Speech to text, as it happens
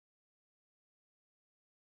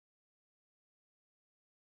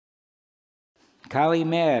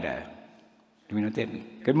Kalimera. Do we know what that means?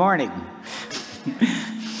 Good morning.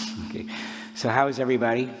 Okay. So how is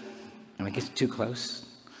everybody? Am I getting too close?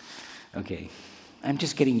 Okay. I'm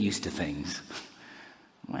just getting used to things.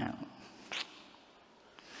 Wow.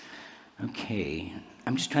 Okay.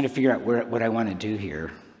 I'm just trying to figure out what I want to do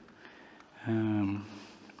here.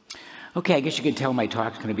 Okay, I guess you can tell my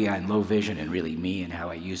talk's going to be on low vision and really me and how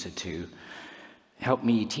I use it to help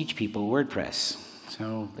me teach people WordPress.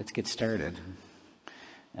 So let's get started.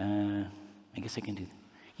 I guess I can do,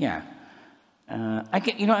 yeah. I'm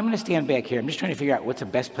going to stand back here. I'm just trying to figure out what's the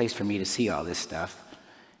best place for me to see all this stuff.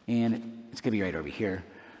 And it's going to be right over here.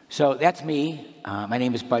 So that's me. My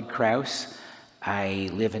name is Bud Kraus. I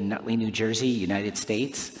live in Nutley, New Jersey, United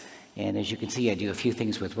States. And as you can see, I do a few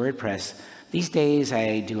things with WordPress. These days,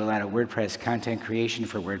 I do a lot of WordPress content creation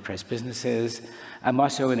for WordPress businesses. I'm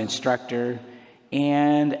also an instructor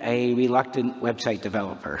and a reluctant website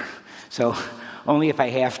developer. So only if I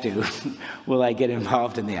have to will I get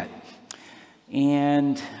involved in that.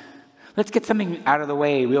 And let's get something out of the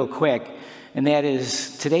way real quick. And that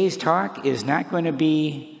is, today's talk is not going to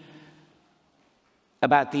be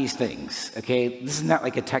about these things, okay? This is not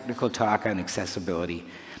like a technical talk on accessibility.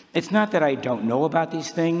 It's not that I don't know about these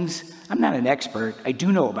things. I'm not an expert. I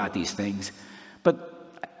do know about these things.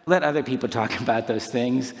 But let other people talk about those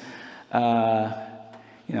things.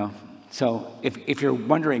 So if you're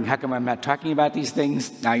wondering how come I'm not talking about these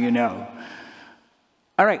things, now you know.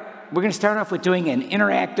 All right, we're going to start off with doing an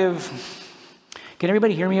interactive. Can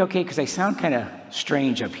everybody hear me okay? Because I sound kind of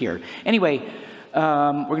strange up here. Anyway,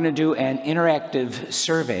 we're going to do an interactive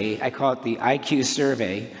survey. I call it the IQ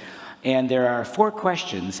survey. And there are 4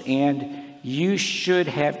 questions. And you should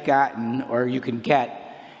have gotten, or you can get,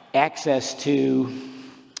 access to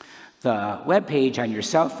the web page on your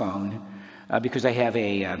cell phone because I have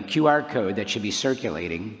a QR code that should be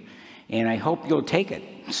circulating. And I hope you'll take it.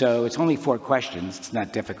 So it's only 4 questions. It's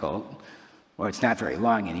not difficult. Or it's not very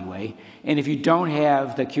long anyway. And if you don't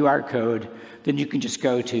have the QR code, then you can just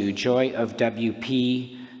go to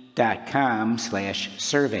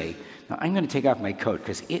joyofwp.com/survey. Now I'm going to take off my coat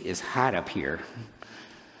because it is hot up here.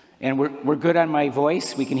 And we're good on my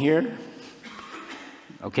voice? We can hear?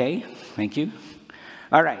 Okay, thank you.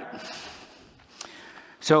 All right.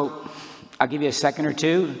 So I'll give you a second or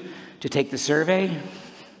two to take the survey.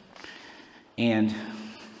 And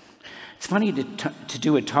it's funny to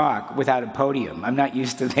do a talk without a podium. I'm not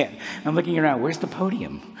used to that. I'm looking around, where's the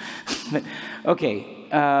podium? But, okay,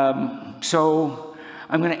 so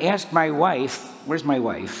I'm going to ask my wife, where's my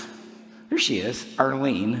wife? There she is,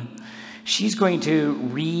 Arlene. She's going to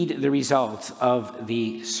read the results of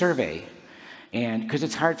the survey. And because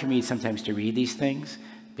it's hard for me sometimes to read these things,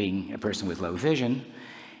 being a person with low vision.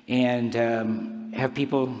 And have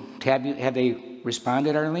people, have they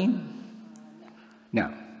responded, Arlene?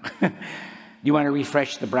 No. You want to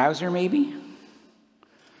refresh the browser, maybe?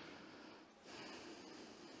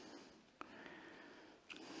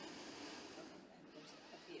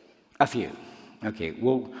 A few. Okay,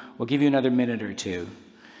 we'll give you another minute or two.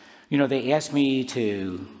 You know, they asked me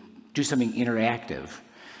to do something interactive.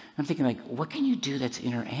 I'm thinking, like, what can you do that's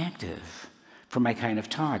interactive for my kind of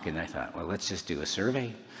talk? And I thought, well, let's just do a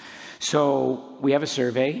survey. So we have a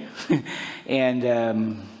survey, and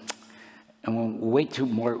we'll wait till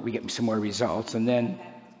we get some more results, and then.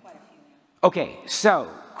 Okay, so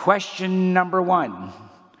question number 1.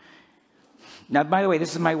 Now, by the way,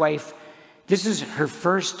 this is my wife. This is her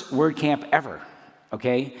first WordCamp ever.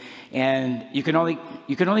 Okay, and you can only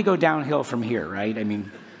go downhill from here, right? I mean,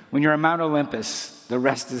 when you're on Mount Olympus, the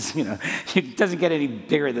rest is, it doesn't get any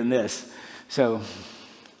bigger than this. So,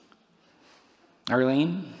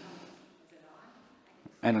 Arlene,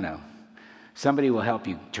 I don't know. Somebody will help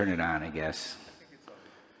you turn it on, I guess.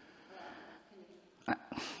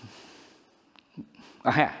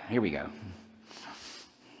 Aha, here we go.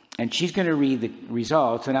 And she's going to read the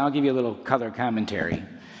results, and I'll give you a little color commentary.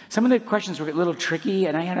 Some of the questions were a little tricky,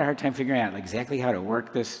 and I had a hard time figuring out exactly how to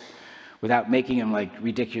work this without making them like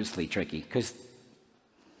ridiculously tricky. Because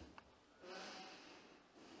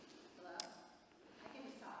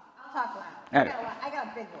I'll talk loud. I got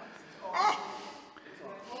a big voice.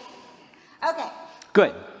 Okay.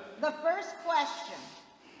 Good. The first question.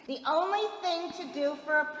 The only thing to do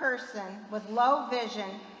for a person with low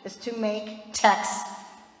vision is to make text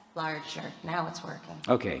larger. Now it's working.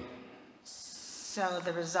 Okay. So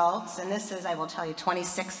the results, and this is, I will tell you,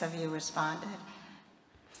 26 of you responded.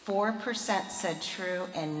 4% said true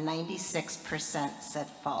and 96% said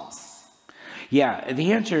false. Yeah,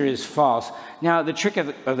 the answer is false. Now, the trick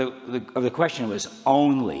of the question was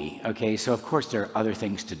only, okay? So, of course, there are other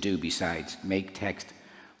things to do besides make text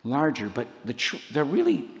larger, but the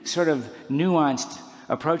really sort of nuanced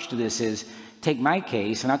approach to this is, take my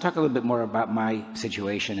case, and I'll talk a little bit more about my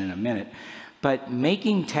situation in a minute, but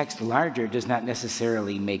making text larger does not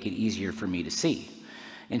necessarily make it easier for me to see.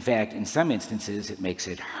 In fact, in some instances, it makes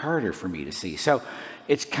it harder for me to see. So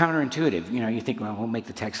it's counterintuitive. You know, you think, well, we'll make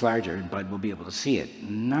the text larger, and Bud will be able to see it.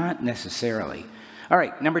 Not necessarily. All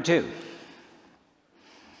right, number 2.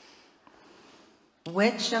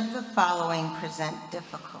 Which of the following present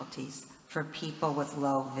difficulties for people with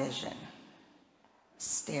low vision?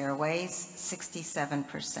 Stairways,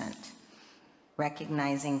 67%.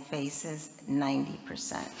 Recognizing faces,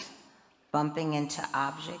 90%. Bumping into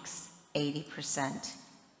objects, 80%.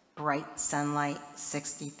 Bright sunlight,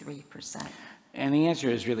 63%. And the answer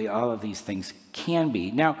is really all of these things can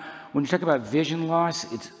be. Now, when you talk about vision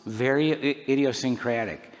loss, it's very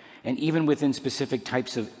idiosyncratic. And even within specific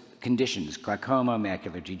types of conditions, glaucoma,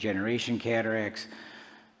 macular degeneration, cataracts,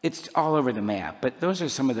 it's all over the map. But those are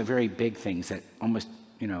some of the very big things that almost,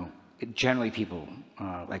 you know, generally people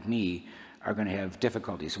like me are going to have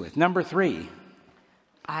difficulties with. Number 3.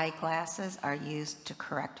 Eyeglasses are used to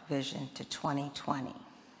correct vision to 20/20.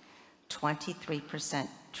 23%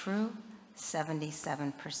 true,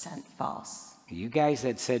 77% false. You guys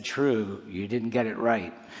that said true, you didn't get it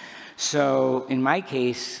right. So in my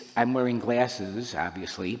case, I'm wearing glasses,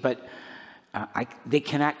 obviously, but they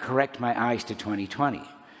cannot correct my eyes to 20/20.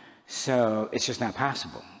 So it's just not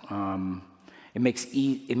possible. It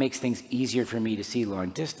makes things easier for me to see long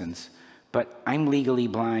distance, but I'm legally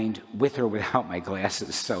blind with or without my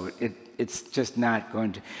glasses, so it's just not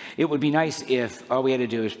going to... It would be nice if all we had to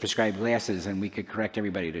do is prescribe glasses and we could correct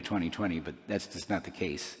everybody to 20/20, but that's just not the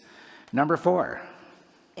case. Number 4.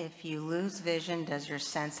 If you lose vision, does your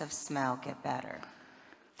sense of smell get better?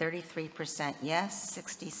 33% yes,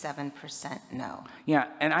 67% no. Yeah,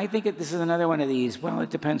 and I think this is another one of these, well,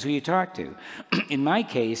 it depends who you talk to. In my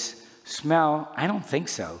case, smell, I don't think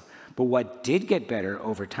so. But what did get better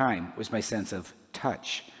over time was my sense of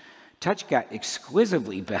touch. Touch got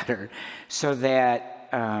exquisitely better, so that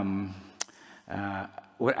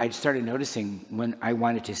what I started noticing when I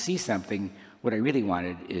wanted to see something, what I really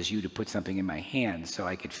wanted is you to put something in my hand so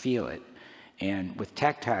I could feel it. And with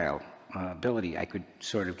tactile ability, I could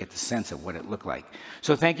sort of get the sense of what it looked like.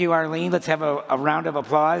 So thank you, Arlene. Let's have a round of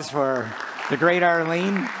applause for the great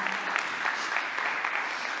Arlene.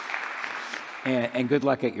 And good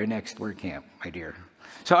luck at your next WordCamp, my dear.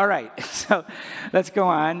 So, all right, so let's go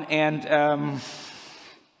on. And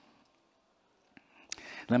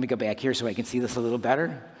let me go back here so I can see this a little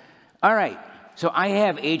better. All right, so I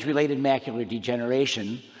have age-related macular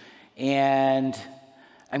degeneration. And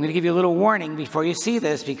I'm going to give you a little warning before you see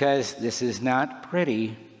this, because this is not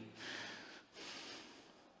pretty.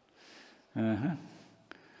 How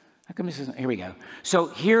come this isn't? Here we go. So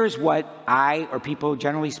here's what or people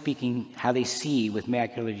generally speaking, how they see with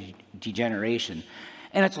macular degeneration.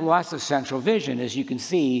 And it's a loss of central vision. As you can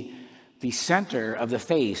see, the center of the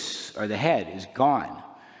face or the head is gone.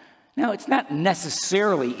 Now, it's not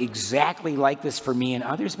necessarily exactly like this for me and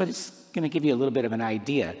others, but it's going to give you a little bit of an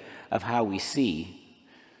idea of how we see.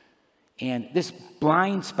 And this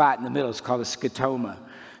blind spot in the middle is called a scotoma.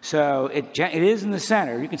 So it is in the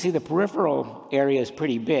center. You can see the peripheral area is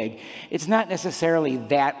pretty big. It's not necessarily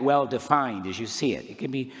that well defined as you see it. It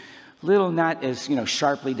can be little, not as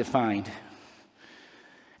sharply defined.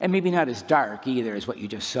 And maybe not as dark either as what you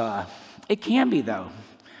just saw. It can be, though.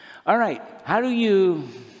 All right, how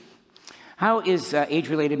is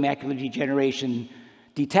age-related macular degeneration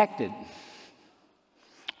detected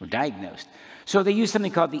or diagnosed? So they use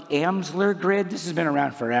something called the Amsler grid. This has been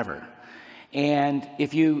around forever. And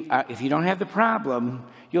if you don't have the problem,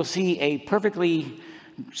 you'll see a perfectly,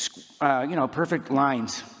 perfect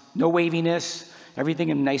lines. No waviness, everything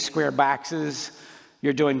in nice square boxes.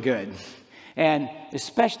 You're doing good. And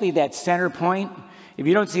especially that center point. If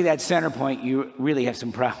you don't see that center point, you really have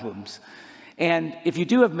some problems. And if you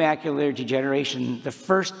do have macular degeneration, the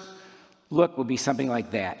first look will be something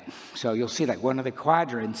like that. So you'll see like one of the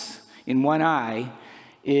quadrants in one eye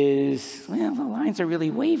is, well, the lines are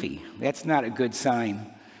really wavy. That's not a good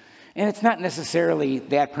sign. And it's not necessarily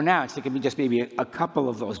that pronounced. It can be just maybe a couple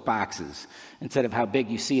of those boxes instead of how big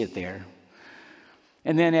you see it there.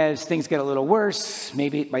 And then as things get a little worse,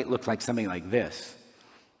 maybe it might look like something like this.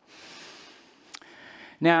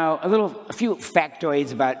 Now, a few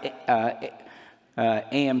factoids about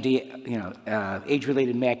AMD,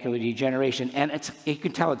 age-related macular degeneration, and you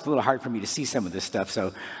can tell it's a little hard for me to see some of this stuff,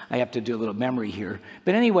 so I have to do a little memory here.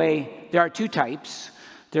 But anyway, there are two types.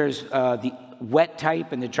 There's the wet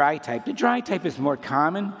type and the dry type. The dry type is more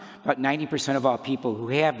common. About 90% of all people who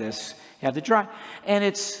have this have the dry. And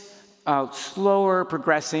it's slower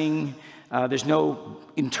progressing. There's no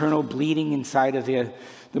internal bleeding inside of the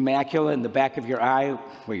macula in the back of your eye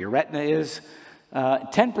where your retina is.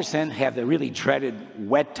 10% have the really dreaded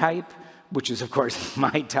wet type, which is, of course,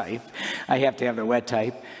 my type. I have to have the wet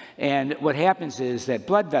type. And what happens is that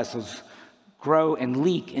blood vessels grow and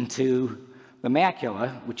leak into the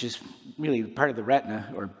macula, which is really part of the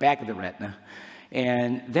retina, or back of the retina.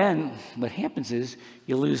 And then what happens is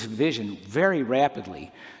you lose vision very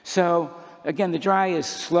rapidly. So, again, the dry is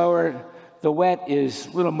slower. The wet is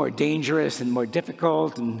a little more dangerous and more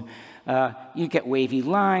difficult, and you get wavy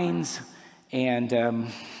lines, and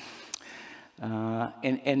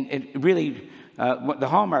it really, the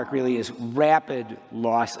hallmark really is rapid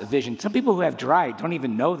loss of vision. Some people who have dry don't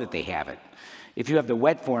even know that they have it. If you have the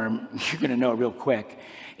wet form, you're going to know real quick.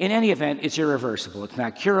 In any event, it's irreversible. It's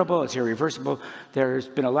not curable. It's irreversible. There's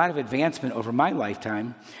been a lot of advancement over my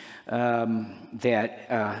lifetime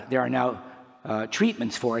that there are now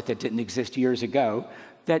treatments for it that didn't exist years ago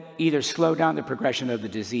that either slow down the progression of the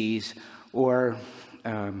disease or,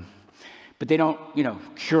 but they don't,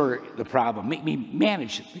 cure the problem. Make me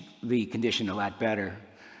manage the condition a lot better.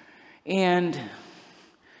 And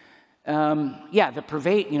the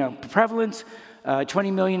prevalence,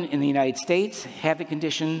 20 million in the United States have the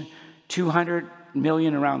condition, 200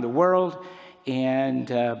 million around the world, and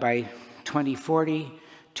by 2040,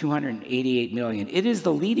 288 million. It is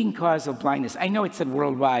the leading cause of blindness. I know it said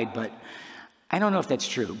worldwide, but I don't know if that's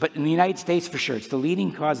true. But in the United States, for sure, it's the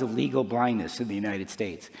leading cause of legal blindness in the United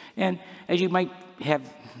States. And as you might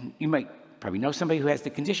probably know somebody who has the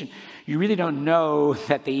condition. You really don't know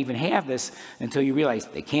that they even have this until you realize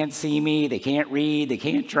they can't see me, they can't read, they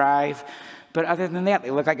can't drive. But other than that,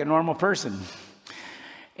 they look like a normal person.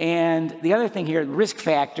 And the other thing here, risk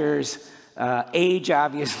factors, age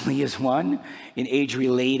obviously is one. In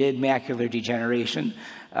age-related macular degeneration,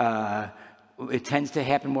 it tends to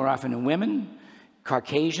happen more often in women,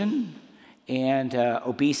 Caucasian, and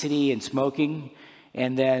obesity and smoking,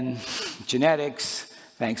 and then genetics.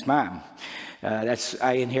 Thanks, Mom.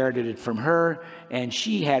 I inherited it from her, and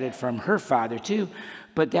she had it from her father, too.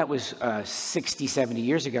 But that was 60, 70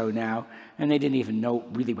 years ago now, and they didn't even know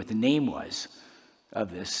really what the name was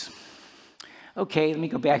of this. Okay, let me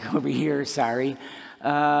go back over here, sorry.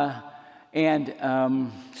 So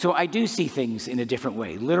I do see things in a different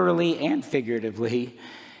way, literally and figuratively.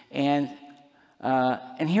 And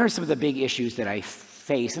here are some of the big issues that I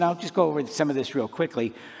face, and I'll just go over some of this real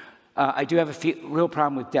quickly. I do have a real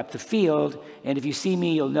problem with depth of field, and if you see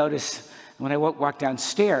me, you'll notice when I walk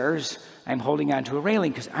downstairs, I'm holding onto a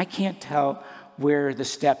railing because I can't tell where the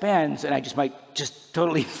step ends, and I might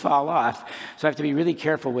totally fall off. So I have to be really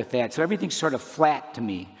careful with that. So everything's sort of flat to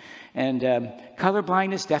me. And color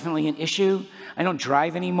blindness, definitely an issue. I don't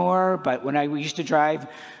drive anymore, but when I used to drive,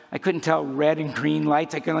 I couldn't tell red and green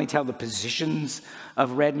lights. I could only tell the positions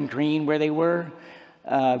of red and green where they were.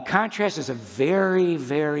 Contrast is a very,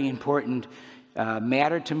 very important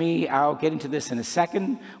matter to me. I'll get into this in a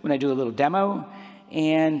second when I do a little demo.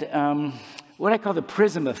 And what I call the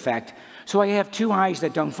prism effect. So I have two eyes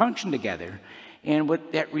that don't function together. And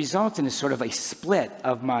what that results in is sort of a split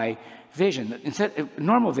of my vision. Instead of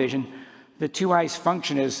normal vision, the two eyes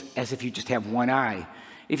function as if you just have one eye.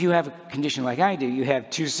 If you have a condition like I do, you have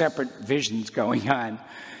two separate visions going on.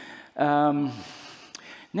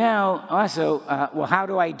 Now, also, well, how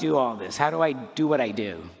do I do all this? How do I do what I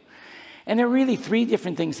do? And there are really three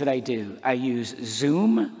different things that I do. I use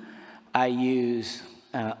Zoom, I use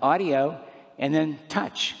audio, and then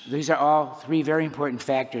touch. These are all three very important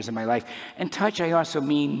factors in my life. And touch, I also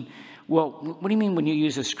mean, well, what do you mean when you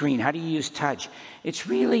use a screen? How do you use touch? It's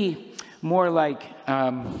really more like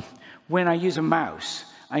when I use a mouse,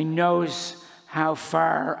 I notice how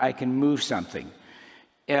far I can move something.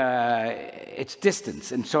 It's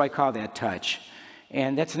distance, and so I call that touch.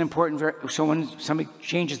 And that's an important, so when somebody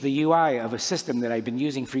changes the UI of a system that I've been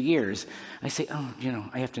using for years, I say, oh,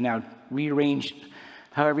 I have to now rearrange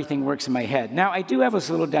how everything works in my head. Now, I do have this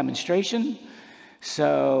little demonstration,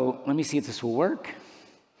 so let me see if this will work.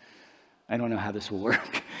 I don't know how this will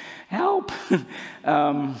work. Help!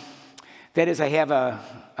 That is, I have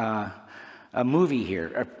a movie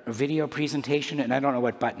here, a video presentation, and I don't know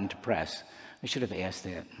what button to press. I should have asked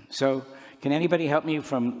that. So, can anybody help me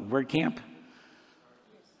from WordCamp?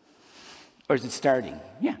 Or is it starting?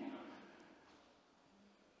 Yeah.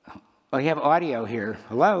 Oh, I have audio here.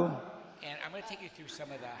 Hello? And I'm going to take you through some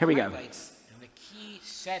of the highlights and the key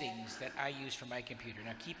settings that I use for my computer.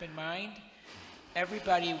 Now, keep in mind,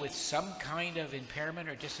 Everybody with some kind of impairment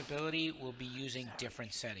or disability will be using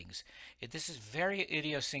different settings. This is very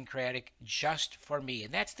idiosyncratic just for me.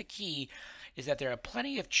 And that's the key, is that there are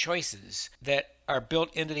plenty of choices that are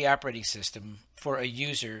built into the operating system for a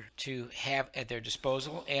user to have at their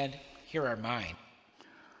disposal, and here are mine.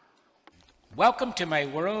 Welcome to my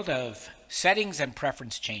world of settings and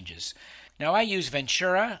preference changes. Now, I use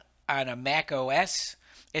Ventura on a Mac OS.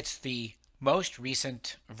 It's the most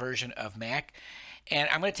recent version of Mac, and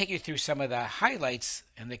I'm going to take you through some of the highlights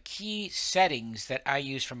and the key settings that I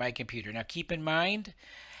use for my computer. Now, keep in mind,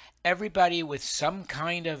 everybody with some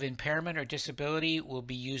kind of impairment or disability will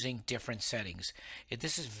be using different settings.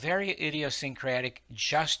 This is very idiosyncratic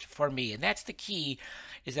just for me, and that's the key,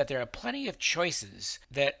 is that there are plenty of choices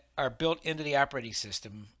that are built into the operating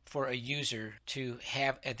system for a user to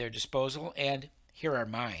have at their disposal, and here are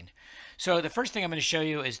mine. So the first thing I'm going to show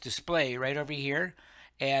you is display right over here,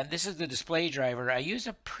 and this is the display driver. I use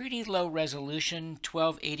a pretty low resolution,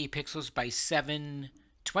 1280 pixels by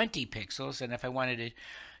 720 pixels, and if I wanted to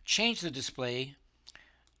change the display,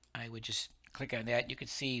 I would just click on that. You can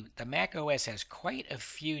see the Mac OS has quite a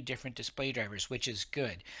few different display drivers, which is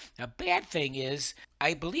good. Now, bad thing is,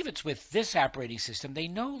 I believe it's with this operating system, they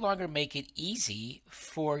no longer make it easy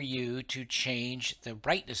for you to change the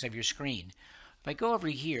brightness of your screen. If I go over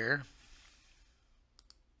here,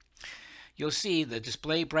 you'll see the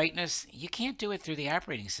display brightness. You can't do it through the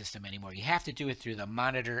operating system anymore. You have to do it through the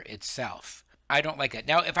monitor itself. I don't like it.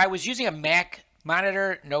 Now, if I was using a Mac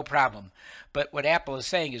monitor, no problem. But what Apple is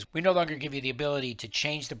saying is we no longer give you the ability to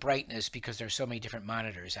change the brightness because there's so many different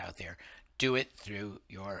monitors out there. Do it through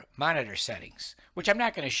your monitor settings, which I'm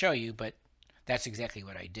not going to show you, but that's exactly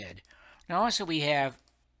what I did. Now, also we have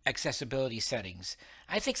accessibility settings.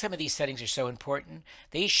 I think some of these settings are so important,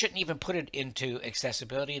 they shouldn't even put it into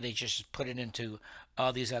accessibility. They just put it into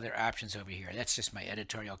all these other options over here. That's just my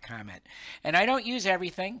editorial comment. And I don't use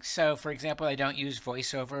everything. So, for example, I don't use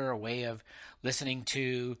VoiceOver, a way of listening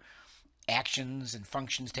to actions and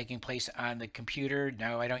functions taking place on the computer.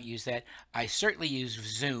 No, I don't use that. I certainly use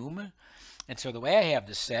Zoom. And so the way I have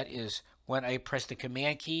this set is when I press the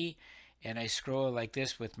Command key and I scroll like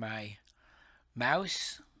this with my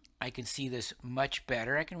mouse, I can see this much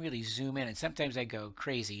better. I can really zoom in, and sometimes I go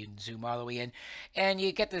crazy and zoom all the way in, and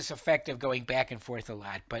you get this effect of going back and forth a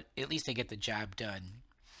lot, but at least I get the job done.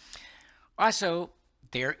 Also,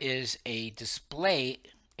 there is a display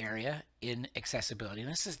area in accessibility,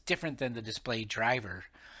 and this is different than the display driver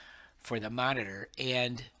for the monitor.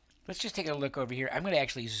 And let's just take a look over here. I'm going to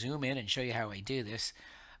actually zoom in and show you how I do this.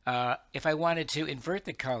 If I wanted to invert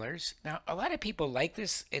the colors, now a lot of people like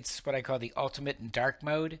this. It's what I call the ultimate and dark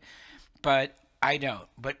mode, but I don't.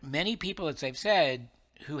 But many people, as I've said,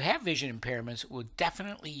 who have vision impairments will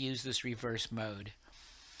definitely use this reverse mode.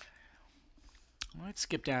 Let's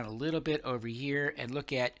skip down a little bit over here and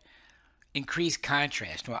look at increased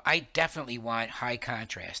contrast. Well, I definitely want high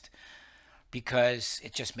contrast because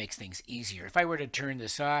it just makes things easier. If I were to turn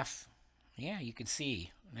this off, yeah, you can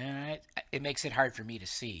see. It makes it hard for me to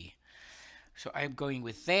see. So I'm going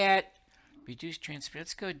with that. Reduce transparency.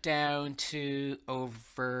 Let's go down to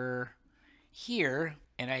over here,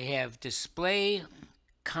 and I have display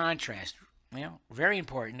contrast. Well, very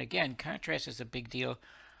important. Again, contrast is a big deal.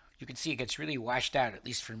 You can see it gets really washed out, at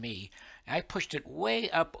least for me. I pushed it way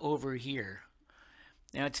up over here.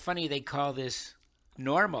 Now, it's funny they call this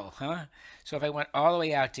normal, huh? So if I went all the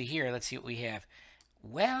way out to here, let's see what we have.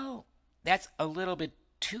 Well, that's a little bit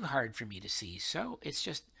too hard for me to see, so it's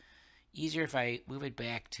just easier if I move it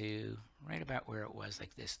back to right about where it was,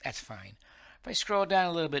 like this. That's fine. If I scroll down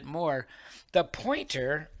a little bit more, the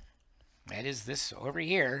pointer, that is this over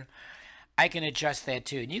here, I can adjust that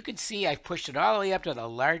too. And you can see I've pushed it all the way up to the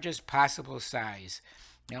largest possible size.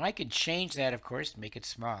 Now I could change that, of course, to make it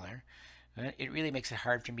smaller. It really makes it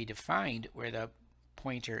hard for me to find where the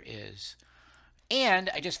pointer is. And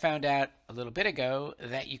I just found out a little bit ago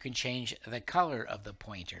that you can change the color of the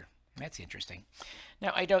pointer. That's interesting.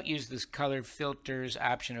 Now, I don't use this color filters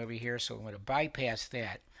option over here, so I'm going to bypass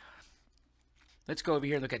that. Let's go over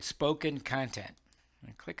here and look at spoken content.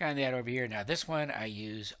 And click on that over here. Now, this one I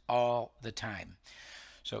use all the time.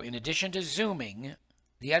 So in addition to zooming,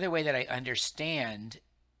 the other way that I understand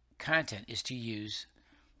content is to use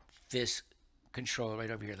this control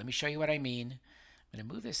right over here. Let me show you what I mean. I'm going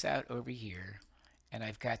to move this out over here. And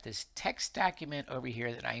I've got this text document over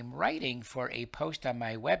here that I am writing for a post on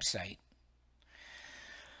my website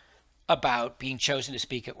about being chosen to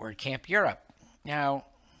speak at WordCamp Europe. Now,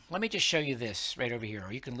 let me just show you this right over here,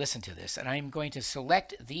 or you can listen to this. And I'm going to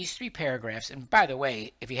select these 3 paragraphs. And by the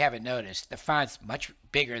way, if you haven't noticed, the font's much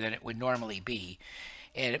bigger than it would normally be.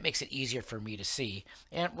 and it makes it easier for me to see.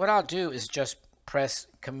 And what I'll do is just press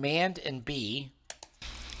Command and B.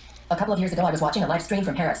 A couple of years ago, I was watching a live stream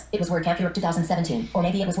from Paris. It was WordCamp Europe 2017, or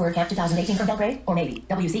maybe it was WordCamp 2018 from Belgrade, or maybe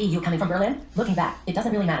WCEU coming from Berlin. Looking back, it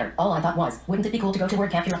doesn't really matter. All I thought was, wouldn't it be cool to go to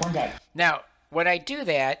WordCamp Europe one day? Now, when I do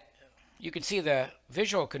that, you can see the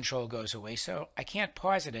visual control goes away, so I can't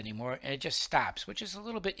pause it anymore, and it just stops, which is a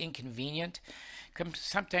little bit inconvenient.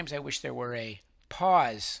 Sometimes I wish there were a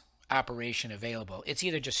pause operation available. It's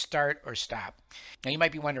either just start or stop. Now, you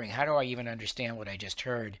might be wondering, how do I even understand what I just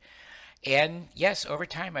heard? And yes, over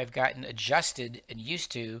time, I've gotten adjusted and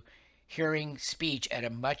used to hearing speech at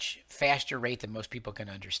a much faster rate than most people can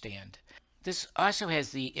understand. This also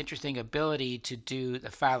has the interesting ability to do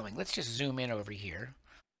the following. Let's just zoom in over here.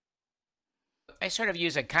 I sort of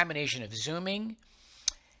use a combination of zooming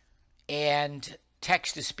and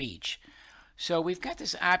text-to-speech. So we've got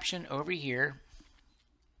this option over here.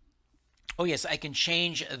 Oh yes, I can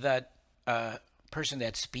change the person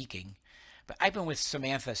that's speaking. But I've been with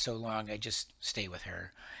Samantha so long, I just stay with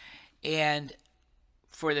her. And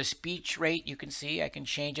for the speech rate, you can see I can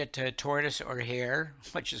change it to tortoise or hare,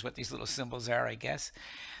 which is what these little symbols are, I guess.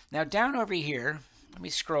 Now down over here, let me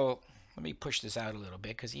scroll. Let me push this out a little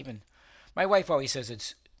bit, because even my wife always says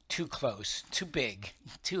it's too close, too big,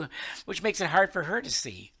 which makes it hard for her to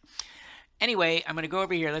see. Anyway, I'm going to go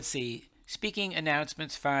over here. Let's see. Speaking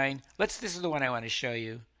announcements, fine. This is the one I want to show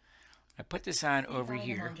you. I put this on over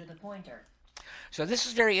here. So this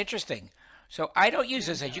is very interesting. So I don't use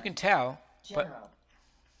this, as you can tell. General.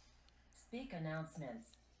 Speak announcements.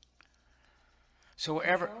 So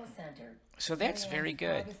wherever. So that's very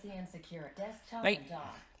good.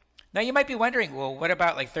 Now you might be wondering, well, what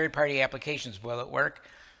about like third-party applications? Will it work?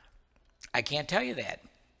 I can't tell you that.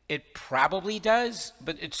 It probably does,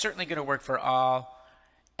 but it's certainly going to work for all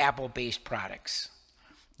Apple-based products.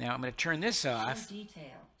 Now I'm going to turn this off.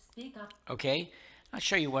 Okay, I'll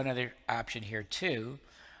show you one other option here too.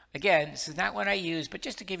 Again, this is not one I use, but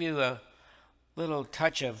just to give you a little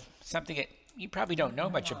touch of something that you probably don't know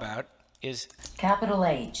much about is capital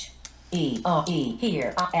H E O E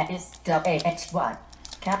here is W-A-X-Y.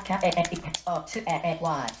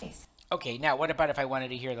 Okay, now what about if I wanted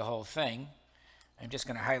to hear the whole thing? I'm just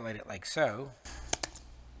going to highlight it like so.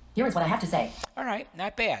 Here is what I have to say. All right,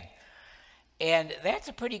 not bad. And that's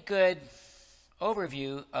a pretty good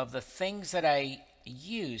overview of the things that I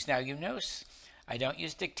use. Now, you notice I don't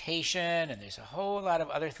use dictation, and there's a whole lot of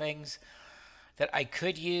other things that I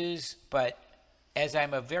could use, but as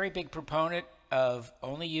I'm a very big proponent of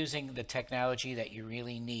only using the technology that you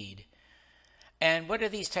really need. And what do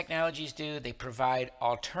these technologies do? They provide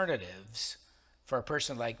alternatives for a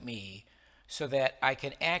person like me so that I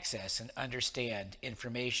can access and understand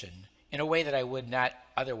information in a way that I would not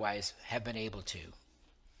otherwise have been able to.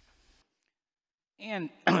 And,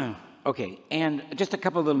 okay, and just a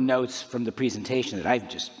couple of little notes from the presentation that I've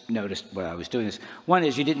just noticed while I was doing this. One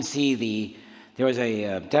is you didn't see there was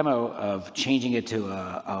a demo of changing it to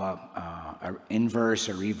a inverse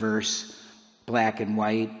or reverse black and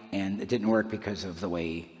white, and it didn't work because of the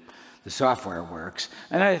way the software works.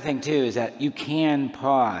 Another thing too is that you can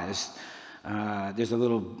pause. There's a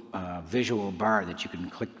little visual bar that you can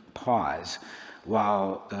click pause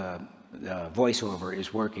while the voiceover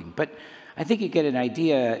is working. But I think you get an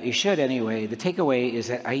idea, you should anyway. The takeaway is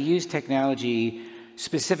that I use technology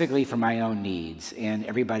specifically for my own needs, and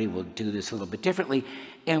everybody will do this a little bit differently.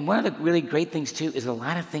 And one of the really great things too is a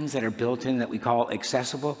lot of things that are built in that we call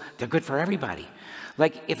accessible, they're good for everybody.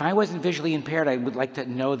 Like if I wasn't visually impaired, I would like to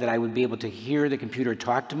know that I would be able to hear the computer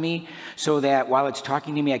talk to me so that while it's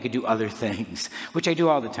talking to me, I could do other things, which I do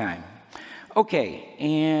all the time. Okay,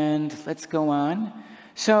 and let's go on.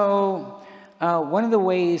 So one of the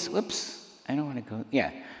ways, whoops, I don't want to go,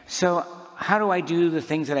 yeah. So how do I do the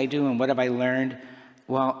things that I do and what have I learned?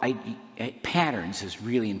 Well, patterns is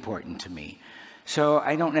really important to me. So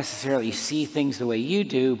I don't necessarily see things the way you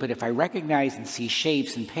do, but if I recognize and see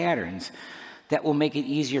shapes and patterns, that will make it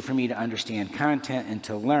easier for me to understand content and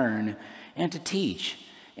to learn and to teach.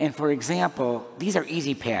 And for example, these are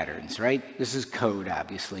easy patterns, right? This is code,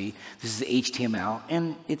 obviously. This is HTML,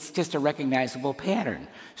 and it's just a recognizable pattern.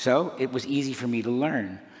 So it was easy for me to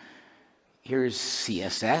learn. Here's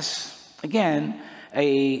CSS. Again,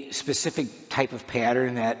 a specific type of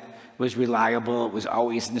pattern that was reliable. It was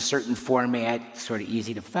always in a certain format, sort of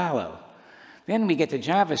easy to follow. Then we get to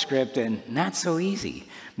JavaScript, and not so easy.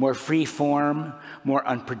 More free form, more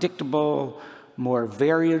unpredictable, more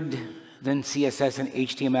varied than CSS and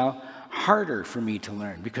HTML. Harder for me to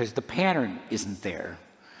learn because the pattern isn't there.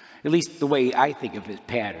 At least the way I think of it,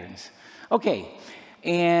 patterns. Okay,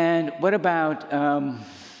 and what about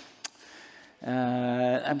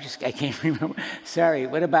I can't remember. Sorry,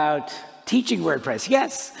 what about teaching WordPress?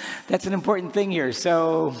 Yes, that's an important thing here.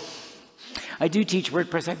 So I do teach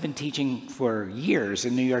WordPress. I've been teaching for years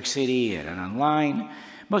in New York City and online,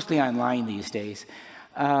 mostly online these days.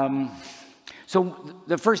 So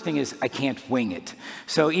the first thing is I can't wing it.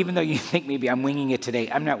 So even though you think maybe I'm winging it today,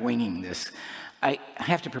 I'm not winging this. I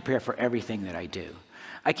have to prepare for everything that I do.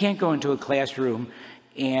 I can't go into a classroom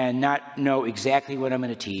and not know exactly what I'm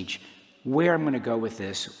going to teach, where I'm going to go with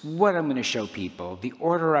this, what I'm going to show people, the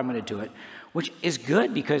order I'm going to do it, which is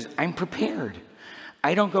good because I'm prepared.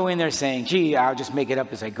 I don't go in there saying, gee, I'll just make it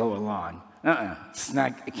up as I go along. It's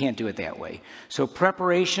not, I can't do it that way. So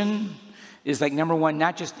preparation is like number one,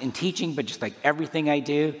 not just in teaching, but just like everything I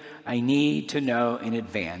do, I need to know in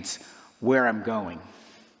advance where I'm going.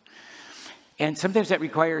 And sometimes that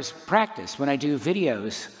requires practice. When I do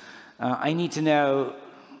videos, I need to know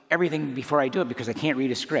everything before I do it because I can't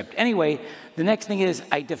read a script. Anyway, the next thing is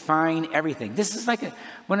I define everything. This is like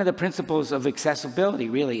one of the principles of accessibility,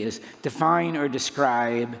 really, is define or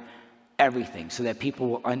describe everything so that people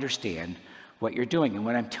will understand what you're doing. And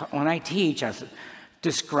when I teach, I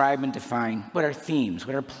describe and define what are themes,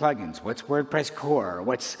 what are plugins, what's WordPress core,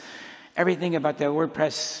 what's everything about the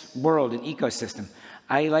WordPress world and ecosystem.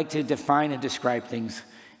 I like to define and describe things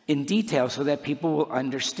in detail so that people will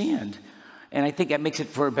understand. And I think that makes it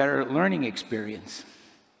for a better learning experience.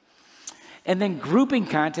 And then grouping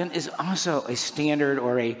content is also a standard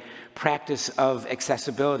or a practice of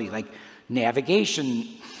accessibility, like navigation,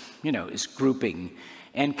 is grouping.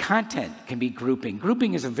 And content can be grouping.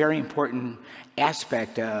 Grouping is a very important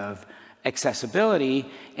aspect of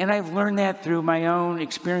accessibility, and I've learned that through my own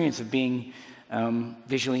experience of being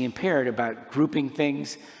visually impaired about grouping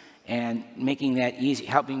things and making that easy,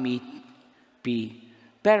 helping me be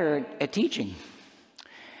better at teaching.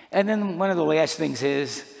 And then one of the last things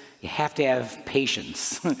is you have to have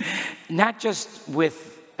patience, not just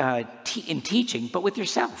with in teaching, but with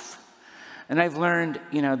yourself. And I've learned,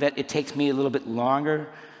 that it takes me a little bit longer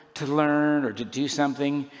to learn or to do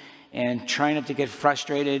something, and try not to get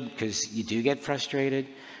frustrated, because you do get frustrated,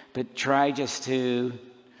 but try just to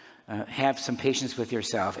have some patience with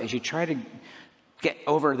yourself as you try to get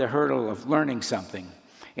over the hurdle of learning something.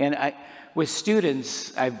 And with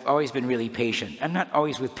students, I've always been really patient. I'm not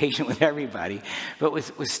always patient with everybody, but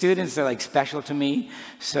with students, they're like special to me.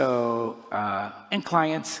 So, and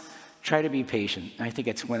clients, try to be patient. I think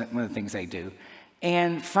it's one of the things I do.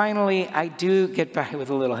 And finally, I do get by with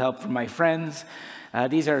a little help from my friends.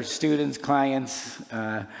 These are students, clients,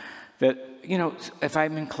 that, if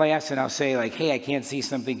I'm in class and I'll say like, hey, I can't see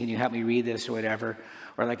something, can you help me read this or whatever?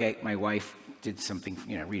 Or like my wife did something,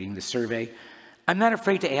 reading the survey. I'm not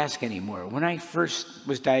afraid to ask anymore. When I first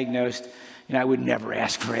was diagnosed, I would never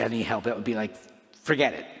ask for any help. It would be like,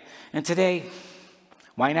 forget it. And today,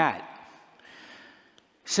 why not?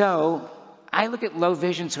 So I look at low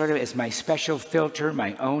vision sort of as my special filter,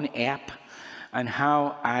 my own app on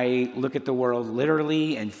how I look at the world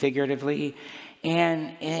literally and figuratively.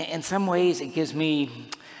 And in some ways, it gives me,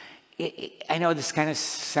 I know this kind of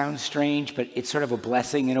sounds strange, but it's sort of a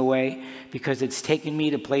blessing in a way, because it's taken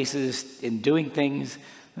me to places and doing things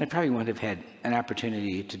that I probably wouldn't have had an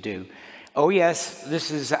opportunity to do. Oh yes,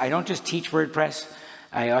 I don't just teach WordPress,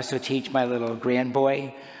 I also teach my little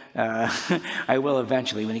grandboy. I will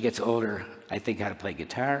eventually, when he gets older, I think how to play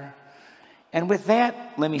guitar. And with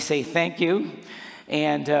that, let me say thank you,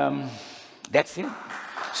 and that's it.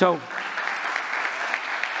 So,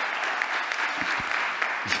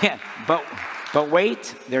 yeah, but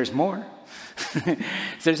wait, there's more.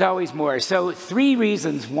 There's always more. So 3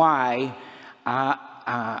 reasons why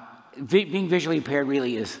being visually impaired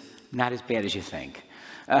really is not as bad as you think.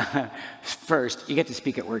 First, you get to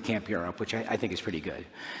speak at WordCamp Europe, which I think is pretty good.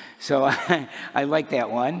 So I like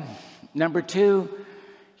that one. Number 2,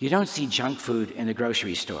 you don't see junk food in the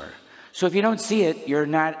grocery store. So if you don't see it, you're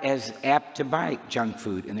not as apt to buy junk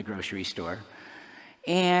food in the grocery store.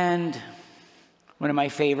 And one of my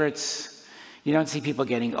favorites, you don't see people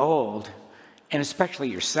getting old, and especially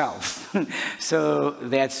yourself. So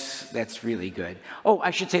that's really good. Oh,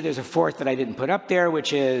 I should say there's a 4th that I didn't put up there,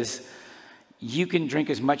 which is you can drink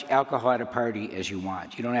as much alcohol at a party as you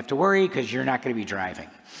want. You don't have to worry because you're not going to be driving.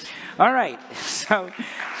 All right, so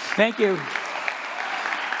thank you.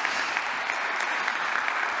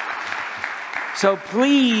 So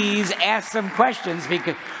please ask some questions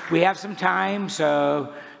because we have some time.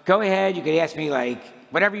 So go ahead, you can ask me like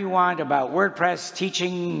whatever you want about WordPress,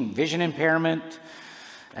 teaching, vision impairment.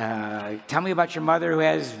 Tell me about your mother who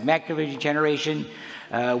has macular degeneration.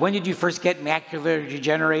 When did you first get macular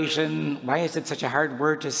degeneration? Why is it such a hard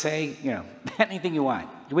word to say? Anything you want.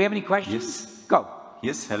 Do we have any questions? Yes. Go.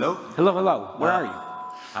 Yes, hello. Hello, hello. Where are you?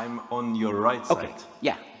 I'm on your right side. Okay.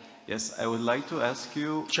 Yeah. Yes, I would like to ask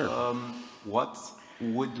you, Sure. what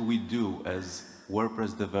would we do as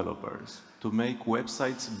WordPress developers to make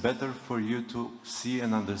websites better for you to see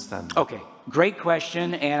and understand? Okay, great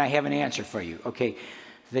question, and I have an answer for you. Okay,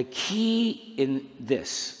 the key in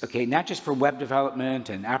this, okay, not just for web development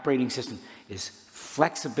and operating system, is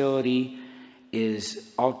flexibility,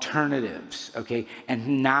 is alternatives, okay,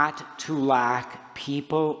 and not to lock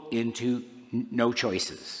people into no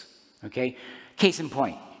choices, okay? Case in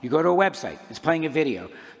point, you go to a website, it's playing a video.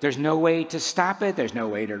 There's no way to stop it, there's no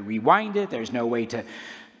way to rewind it, there's no way to,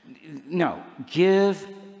 no, give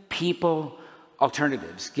people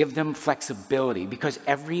alternatives, give them flexibility, because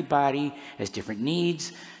everybody has different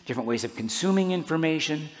needs, different ways of consuming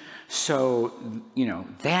information. So, you know,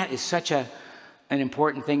 that is such an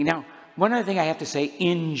important thing. Now, one other thing I have to say,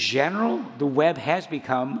 in general, the web has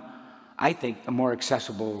become, I think, a more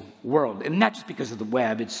accessible world. And not just because of the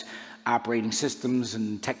web, it's operating systems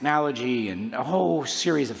and technology and a whole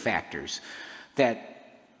series of factors that,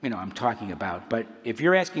 you know, I'm talking about. But if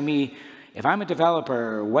you're asking me, if I'm a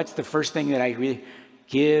developer, what's the first thing that I really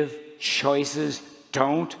give choices?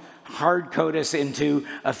 Don't hard code us into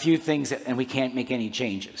a few things that, and we can't make any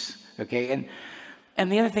changes, okay?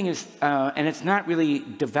 And the other thing is, and it's not really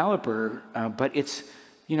developer, but it's,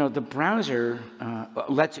 you know, the browser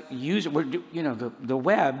lets use, you know, the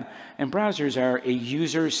web and browsers are a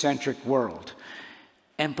user-centric world.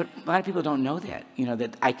 But a lot of people don't know that, you know,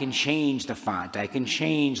 that I can change the font, I can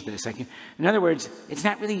change this, in other words, it's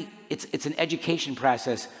not really, it's an education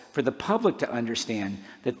process for the public to understand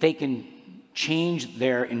that they can change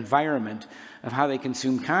their environment of how they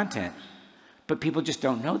consume content. But people just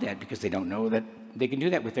don't know that because they don't know that they can do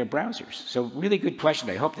that with their browsers. So really good question.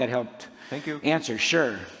 I hope that helped. Thank you. Answer,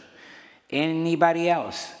 sure. Anybody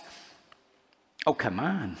else? Oh, come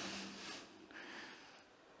on.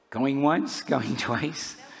 Going once, going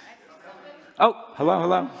twice. Oh, hello,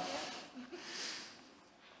 hello.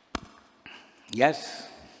 Yes.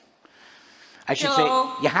 I should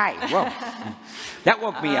Hello. say, yeah, hi. Whoa. That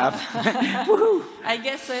woke me up. Woohoo. I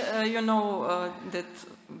guess you know that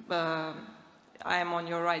I'm on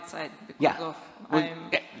your right side because of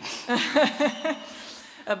I'm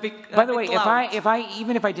a big. By the way,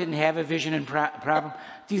 even if I didn't have a vision and problem,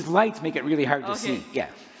 these lights make it really hard to see. Yeah.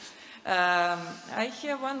 I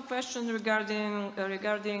have one question regarding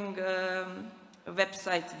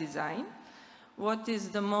website design. What is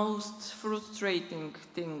the most frustrating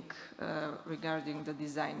thing regarding the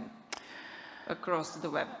design across the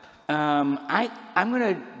web? I'm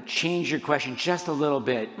going to change your question just a little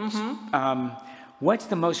bit. What's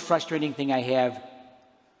the most frustrating thing I have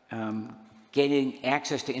getting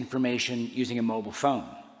access to information using a mobile phone?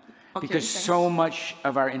 Okay, because thanks. so much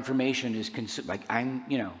of our information is consumed. Like I'm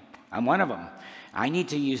one of them. I need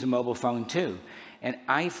to use a mobile phone too. And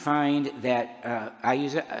I find that I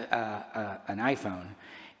use an iPhone,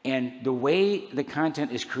 and the way the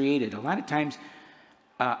content is created, a lot of times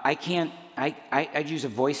I'd use a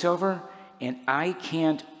voiceover, and I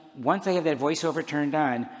can't, once I have that voiceover turned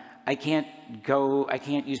on, I can't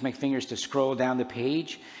use my fingers to scroll down the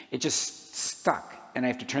page. It's just stuck, and I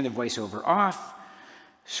have to turn the voiceover off,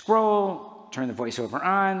 scroll, turn the voiceover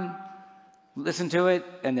on, listen to it,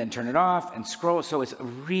 and then turn it off and scroll. So it's a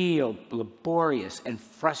real laborious and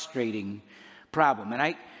frustrating problem.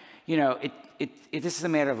 And this is a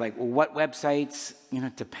matter of like, well, what websites,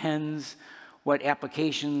 it depends. What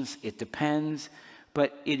applications, it depends.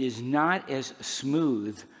 But it is not as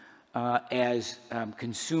smooth as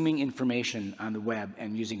consuming information on the web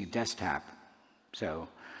and using a desktop. So,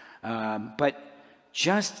 but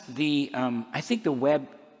just I think the web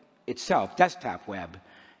itself, desktop web,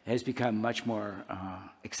 has become much more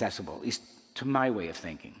accessible, at least to my way of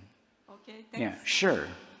thinking. Okay, thanks. Yeah, sure.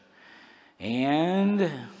 And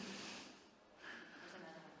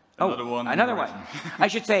another one. I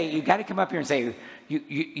should say, you got to come up here and say,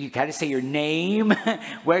 you got to say your name,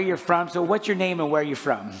 where you're from. So what's your name and where are you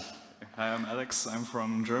from? Hi, I'm Alex. I'm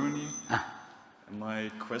from Germany. And my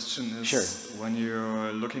question is, Sure. When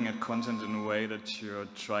you're looking at content in a way that you're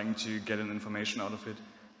trying to get an information out of it,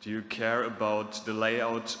 do you care about the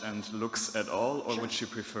layout and looks at all, or Sure. would you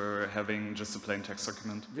prefer having just a plain text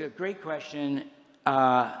document? Great question.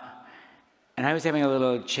 And I was having a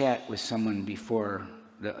little chat with someone before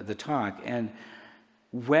the talk, and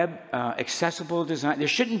web accessible design, there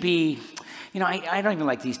shouldn't be, I don't even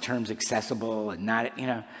like these terms accessible and not,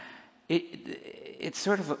 it's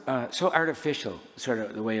sort of so artificial, sort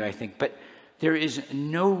of the way I think, but There is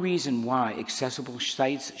no reason why accessible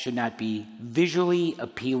sites should not be visually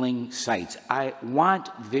appealing sites. I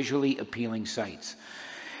want visually appealing sites.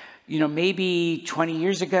 You know, maybe 20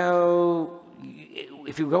 years ago,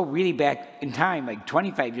 if you go really back in time, like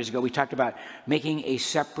 25 years ago, we talked about making a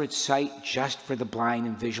separate site just for the blind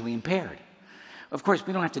and visually impaired. Of course,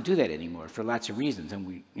 we don't have to do that anymore for lots of reasons,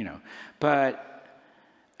 and but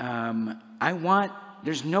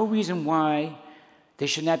there's no reason why they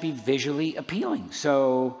should not be visually appealing.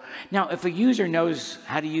 So now, if a user knows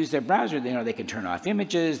how to use their browser, they can turn off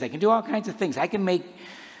images, they can do all kinds of things. I can make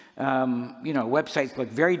websites look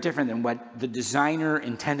very different than what the designer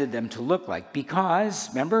intended them to look like, because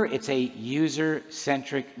remember, it's a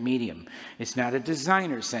user-centric medium. It's not a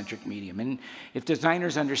designer-centric medium. And if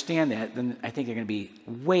designers understand that, then I think they're going to be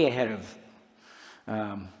way ahead of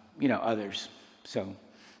others. So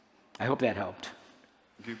I hope that helped.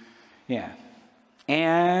 Thank you. Yeah.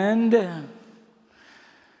 And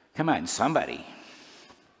come on, somebody.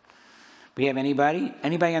 We have anybody?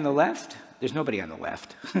 Anybody on the left? There's nobody on the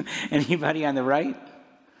left. Anybody on the right?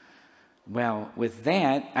 Well, with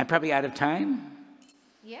that, I'm probably out of time.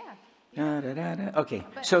 Yeah. Okay,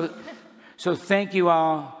 so thank you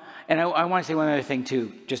all. And I want to say one other thing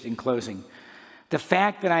too, just in closing. The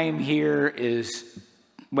fact that I am here is,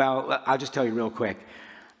 well, I'll just tell you real quick.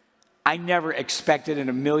 I never expected in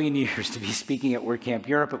a million years to be speaking at WordCamp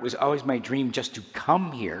Europe. It was always my dream just to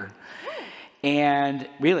come here. And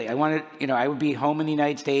really, I wanted, I would be home in the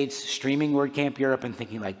United States streaming WordCamp Europe and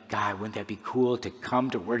thinking like, God, wouldn't that be cool to come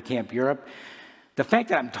to WordCamp Europe? The fact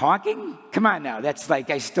that I'm talking, come on now, that's like,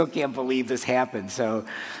 I still can't believe this happened. So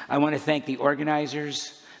I want to thank the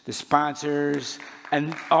organizers, the sponsors,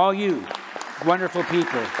 and all you wonderful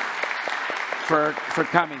people for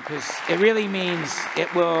coming, because it really means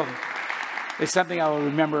it's something I will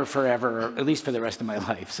remember forever, or at least for the rest of my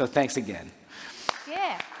life. So thanks again.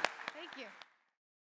 Yeah.